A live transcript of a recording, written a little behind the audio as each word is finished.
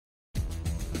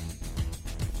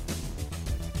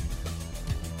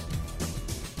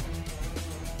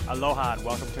Aloha and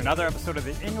welcome to another episode of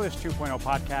the English 2.0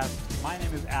 podcast. My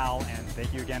name is Al and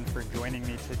thank you again for joining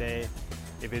me today.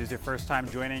 If it is your first time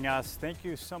joining us, thank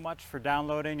you so much for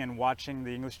downloading and watching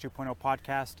the English 2.0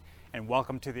 podcast, and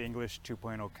welcome to the English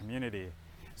 2.0 community.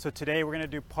 So today we're going to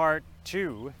do part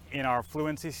 2 in our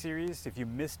fluency series. If you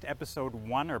missed episode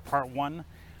 1 or part 1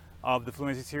 of the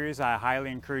fluency series, I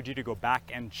highly encourage you to go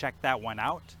back and check that one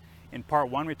out. In part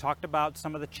 1, we talked about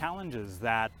some of the challenges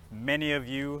that many of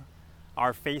you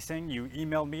are facing. You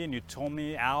emailed me and you told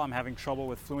me, Al, I'm having trouble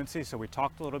with fluency, so we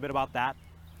talked a little bit about that.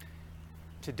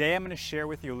 Today I'm going to share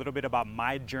with you a little bit about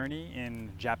my journey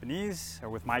in Japanese, or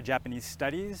with my Japanese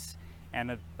studies,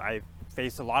 and I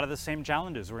faced a lot of the same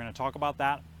challenges. We're going to talk about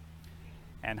that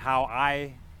and how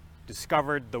I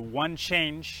discovered the one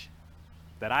change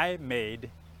that I made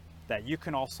that you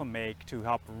can also make to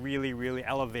help really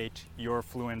elevate your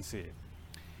fluency.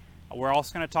 We're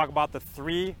also going to talk about the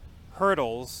 3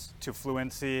 hurdles to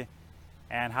fluency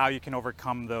and how you can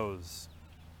overcome those,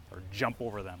 or jump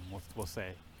over them, we'll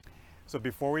say. So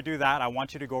before we do that, I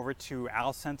want you to go over to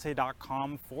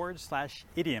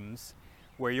alsensei.com/idioms,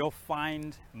 where you'll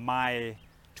find my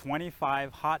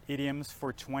 25 hot idioms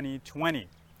for 2020.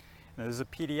 Now, this is a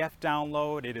PDF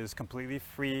download. It is completely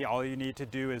free. All you need to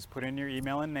do is put in your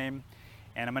email and name,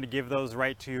 and I'm going to give those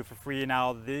right to you for free.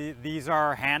 Now, these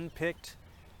are hand-picked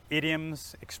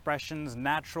idioms, expressions,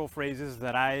 natural phrases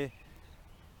that I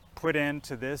put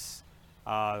into this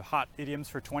hot idioms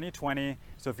for 2020.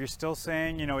 So if you're still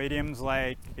saying, idioms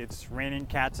like it's raining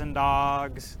cats and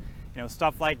dogs,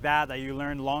 stuff like that you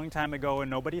learned a long time ago,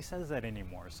 and nobody says that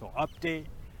anymore. So update,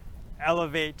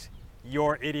 elevate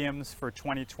your idioms for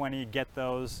 2020, get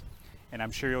those, and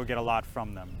I'm sure you'll get a lot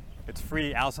from them. It's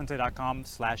free,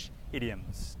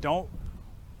 alsensei.com/idioms. Don't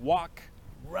walk,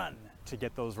 run to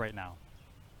get those right now.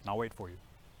 And I'll wait for you.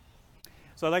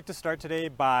 So I'd like to start today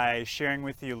by sharing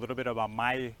with you a little bit about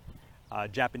my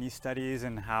Japanese studies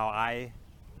and how I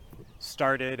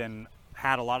started and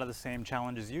had a lot of the same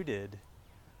challenges you did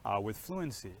with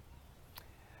fluency.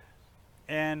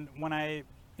 And when I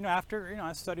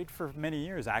studied for many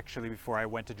years actually before I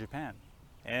went to Japan.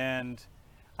 And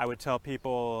I would tell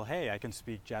people, hey, I can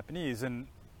speak Japanese. And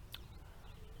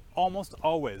almost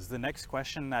always the next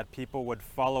question that people would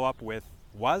follow up with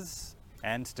was,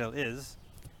 and still is,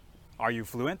 are you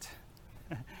fluent?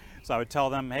 So I would tell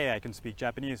them, hey, I can speak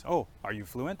Japanese. Oh, are you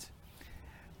fluent?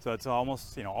 So it's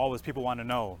almost, always people want to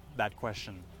know that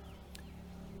question.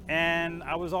 And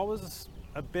I was always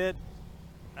a bit,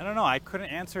 I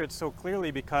couldn't answer it so clearly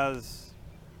because,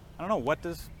 what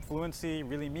does fluency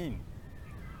really mean?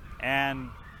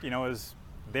 And, is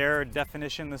their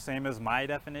definition the same as my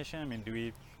definition? I mean,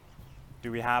 do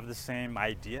we have the same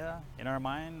idea in our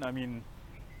mind?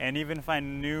 And even if I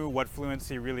knew what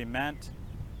fluency really meant,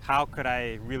 how could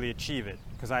I really achieve it?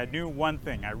 Because I knew one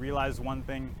thing, I realized one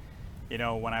thing,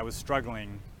 when I was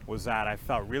struggling, was that I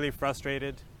felt really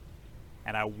frustrated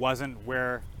and I wasn't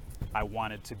where I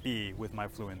wanted to be with my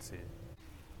fluency.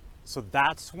 So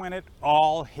that's when it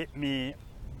all hit me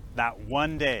that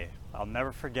one day. I'll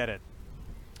never forget it.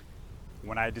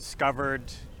 When I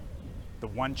discovered the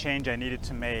one change I needed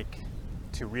to make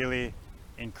to really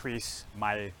increase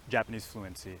my Japanese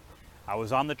fluency. I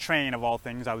was on the train, of all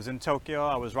things. I was in Tokyo.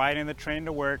 I was riding the train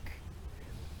to work.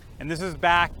 And this is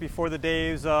back before the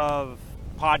days of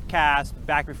podcasts,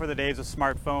 back before the days of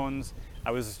smartphones. I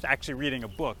was actually reading a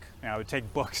book. I would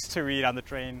take books to read on the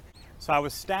train. So I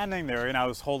was standing there and I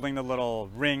was holding the little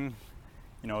ring,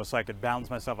 so I could balance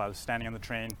myself. I was standing on the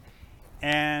train.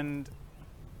 And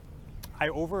I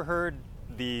overheard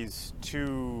these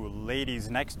 2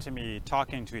 ladies next to me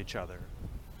talking to each other.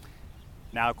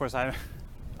 Now, of course, I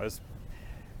was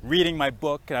reading my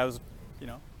book and I was,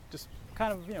 just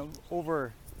kind of,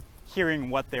 overhearing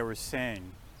what they were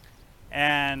saying.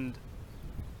 And,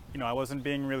 I wasn't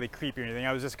being really creepy or anything.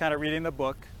 I was just kind of reading the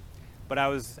book, but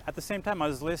at the same time, I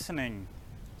was listening.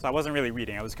 So I wasn't really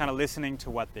reading. I was kind of listening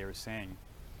to what they were saying.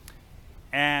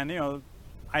 And,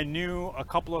 I knew a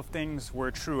couple of things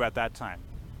were true at that time,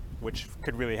 which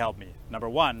could really help me. Number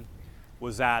one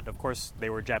was that, of course, they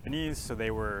were Japanese, so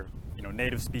they were,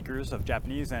 native speakers of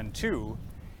Japanese. And 2,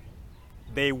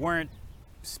 they weren't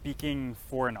speaking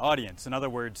for an audience. In other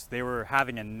words, they were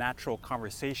having a natural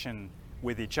conversation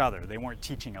with each other. They weren't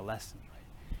teaching a lesson. Right?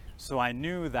 So I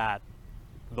knew that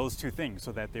those 2 things,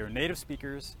 so that they were native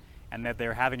speakers and that they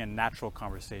were having a natural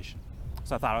conversation.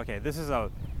 So I thought, okay, this is a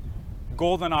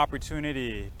golden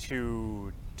opportunity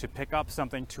to pick up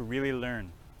something to really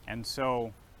learn. And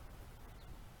so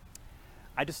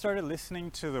I just started listening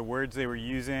to the words they were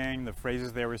using, the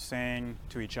phrases they were saying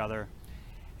to each other.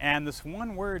 And this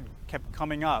one word kept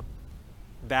coming up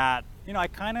that I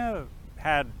kind of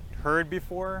had heard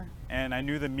before and I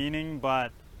knew the meaning,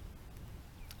 but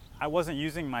I wasn't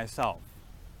using myself.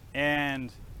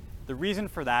 And the reason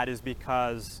for that is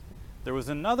because there was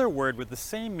another word with the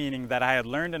same meaning that I had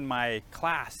learned in my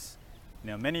class,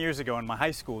 many years ago in my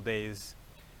high school days.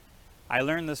 I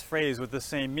learned this phrase with the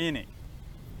same meaning.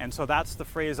 And so that's the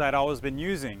phrase I'd always been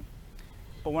using.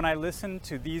 But when I listened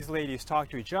to these ladies talk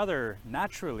to each other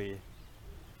naturally,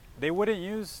 they wouldn't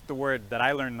use the word that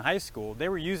I learned in high school. They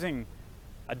were using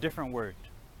a different word.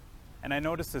 And I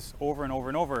noticed this over and over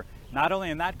and over, not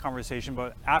only in that conversation,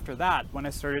 but after that, when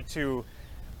I started to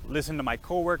listen to my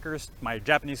coworkers, my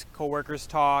Japanese coworkers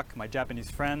talk, my Japanese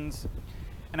friends,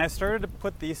 and I started to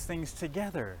put these things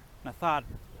together. And I thought,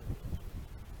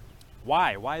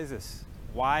 why? Why is this?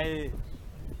 Why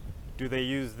do they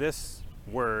use this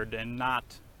word and not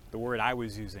the word I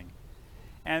was using?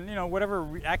 And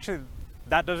actually,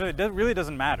 it really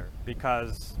doesn't matter,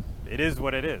 because it is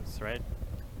what it is, right?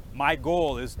 My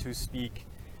goal is to speak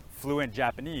fluent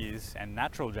Japanese and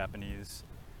natural Japanese.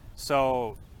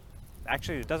 So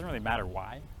actually, it doesn't really matter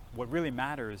why. What really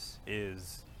matters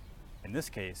is, in this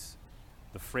case,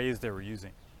 the phrase they were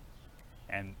using.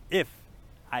 And if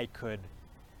I could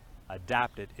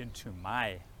adapt it into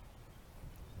my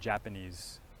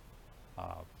Japanese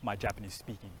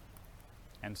speaking.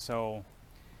 And so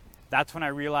that's when I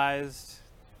realized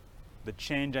the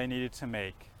change I needed to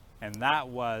make. And that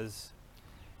was,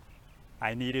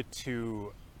 I needed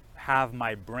to have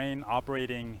my brain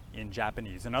operating in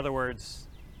Japanese. In other words,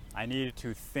 I needed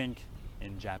to think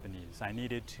in Japanese. I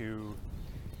needed to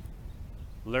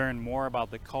learn more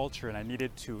about the culture, and I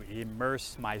needed to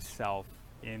immerse myself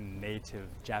in native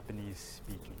Japanese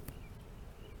speaking.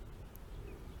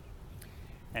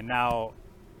 And now,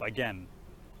 again,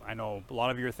 I know a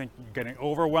lot of you are getting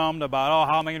overwhelmed about,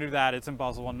 oh, how am I going to do that? It's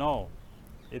impossible. No,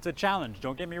 it's a challenge.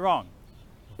 Don't get me wrong.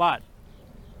 But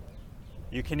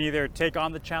you can either take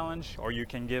on the challenge or you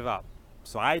can give up.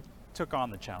 So I took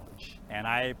on the challenge and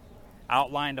I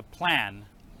outlined a plan,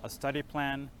 a study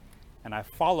plan, and I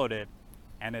followed it,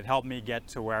 and it helped me get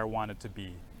to where I wanted to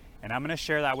be. And I'm going to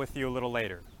share that with you a little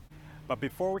later. But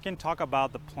before we can talk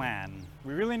about the plan,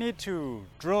 we really need to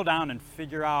drill down and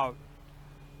figure out,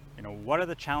 what are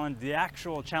the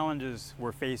actual challenges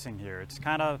we're facing here.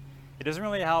 It doesn't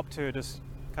really help to just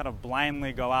kind of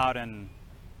blindly go out and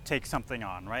take something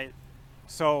on, right?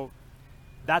 So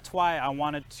that's why I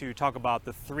wanted to talk about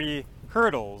the 3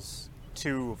 hurdles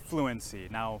to fluency.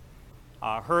 Now,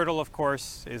 hurdle, of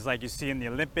course, is like you see in the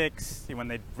Olympics when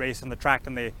they race on the track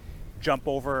and they jump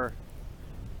over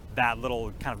that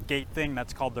little kind of gate thing.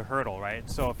 That's called the hurdle, right?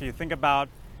 So if you think about,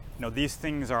 these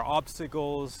things are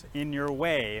obstacles in your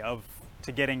way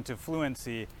to getting to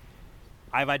fluency.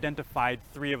 I've identified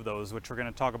 3 of those, which we're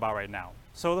going to talk about right now.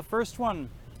 So the first one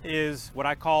is what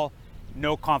I call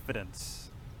no confidence.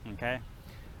 Okay,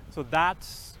 so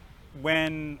that's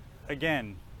when,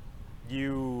 again,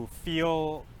 you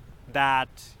feel that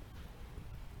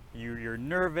you're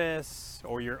nervous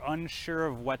or you're unsure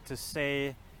of what to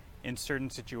say in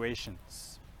certain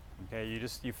situations. Okay,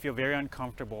 you feel very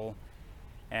uncomfortable,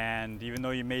 and even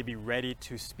though you may be ready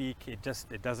to speak, it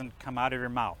doesn't come out of your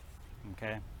mouth.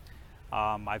 Okay,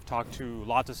 I've talked to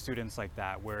lots of students like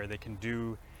that, where they can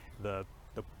do the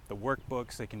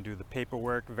workbooks, they can do the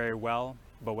paperwork very well,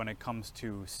 but when it comes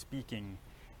to speaking,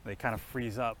 they kind of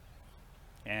freeze up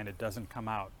and it doesn't come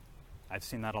out. I've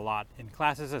seen that a lot in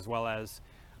classes as well as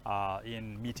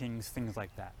in meetings, things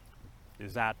like that.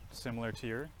 Is that similar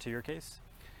to your case?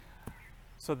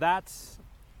 So that's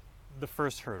the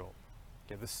first hurdle.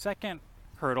 Okay, the second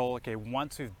hurdle,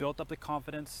 once we've built up the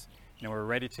confidence, we're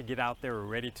ready to get out there, we're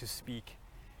ready to speak.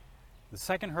 The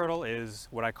second hurdle is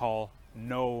what I call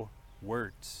no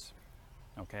words.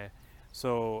 Okay,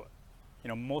 so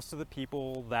most of the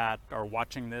people that are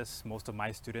watching this, most of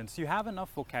my students, you have enough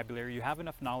vocabulary, you have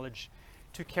enough knowledge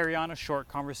to carry on a short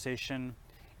conversation,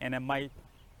 and it might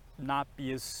not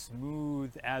be as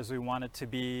smooth as we want it to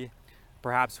be.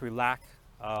 Perhaps we lack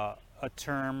a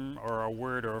term or a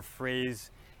word or a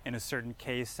phrase in a certain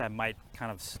case that might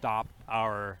kind of stop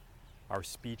our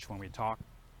speech when we talk.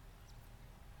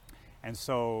 And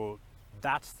so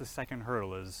that's the second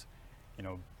hurdle is,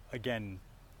 again,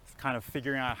 kind of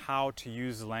figuring out how to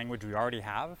use the language we already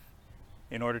have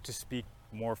in order to speak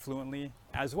more fluently,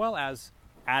 as well as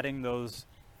adding those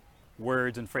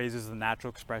words and phrases, the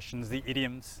natural expressions, the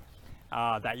idioms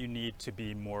that you need to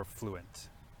be more fluent.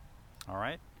 All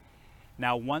right?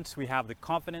 Now, once we have the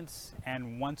confidence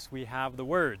and once we have the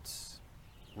words,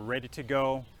 we're ready to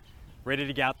go, ready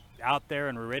to get out there,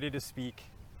 and we're ready to speak.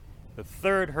 The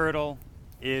third hurdle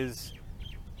is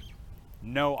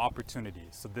no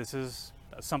opportunities. So this is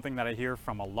something that I hear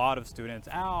from a lot of students.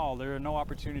 Al, there are no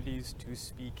opportunities to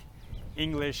speak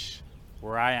English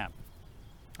where I am.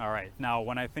 All right, now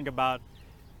when I think about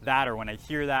that, or when I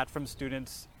hear that from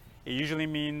students, it usually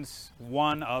means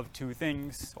one of two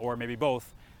things, or maybe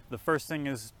both. The first thing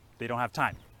is they don't have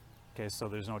time. Okay, so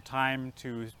there's no time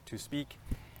to speak.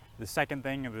 The second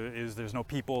thing is there's no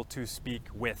people to speak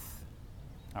with.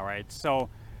 All right, so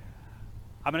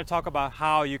I'm going to talk about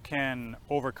how you can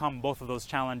overcome both of those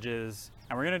challenges,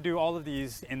 and we're going to do all of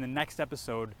these in the next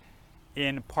episode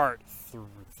in part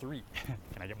 3.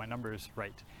 Can I get my numbers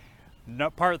right? No,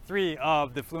 part 3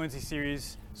 of the Fluency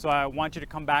series. So I want you to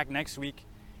come back next week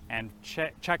and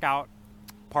check out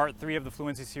part 3 of the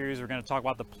Fluency series. We're going to talk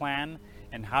about the plan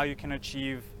and how you can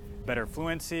achieve better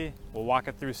fluency. We'll walk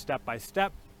it through step by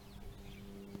step.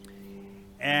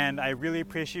 And I really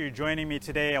appreciate you joining me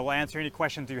today. I will answer any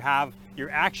questions you have. Your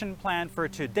action plan for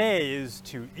today is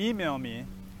to email me,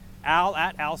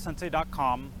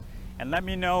 al@alsensei.com, and let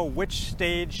me know which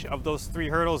stage of those 3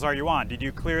 hurdles are you on. Did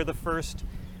you clear the first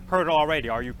hurdle already?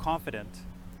 Are you confident?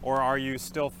 Or are you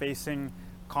still facing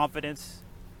confidence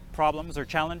problems or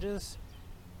challenges?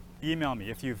 Email me.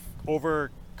 If you've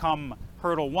overcome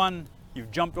hurdle 1, you've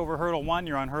jumped over hurdle 1,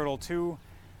 you're on hurdle 2,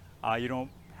 you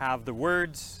don't have the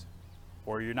words,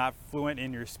 or you're not fluent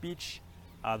in your speech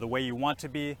the way you want to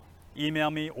be,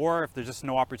 email me. Or if there's just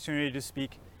no opportunity to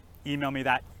speak, email me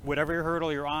that. Whatever your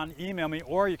hurdle you're on, email me,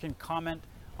 or you can comment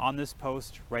on this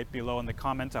post right below in the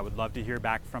comments. I would love to hear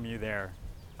back from you there.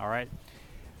 All right.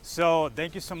 So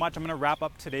thank you so much. I'm going to wrap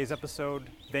up today's episode.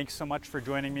 Thanks so much for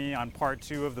joining me on part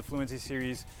 2 of the Fluency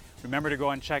series. Remember to go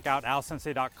and check out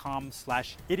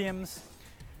alsensei.com/idioms,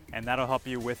 and that'll help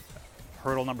you with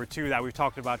hurdle number 2 that we've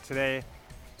talked about today,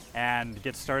 and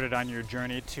get started on your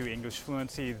journey to English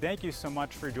fluency. Thank you so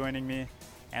much for joining me,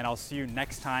 and I'll see you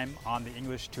next time on the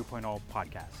English 2.0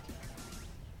 podcast.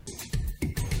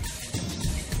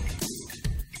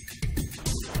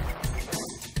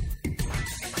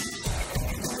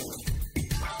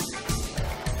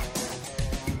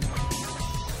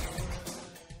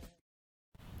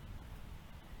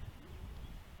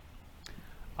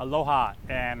 Aloha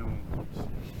and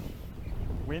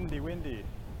windy.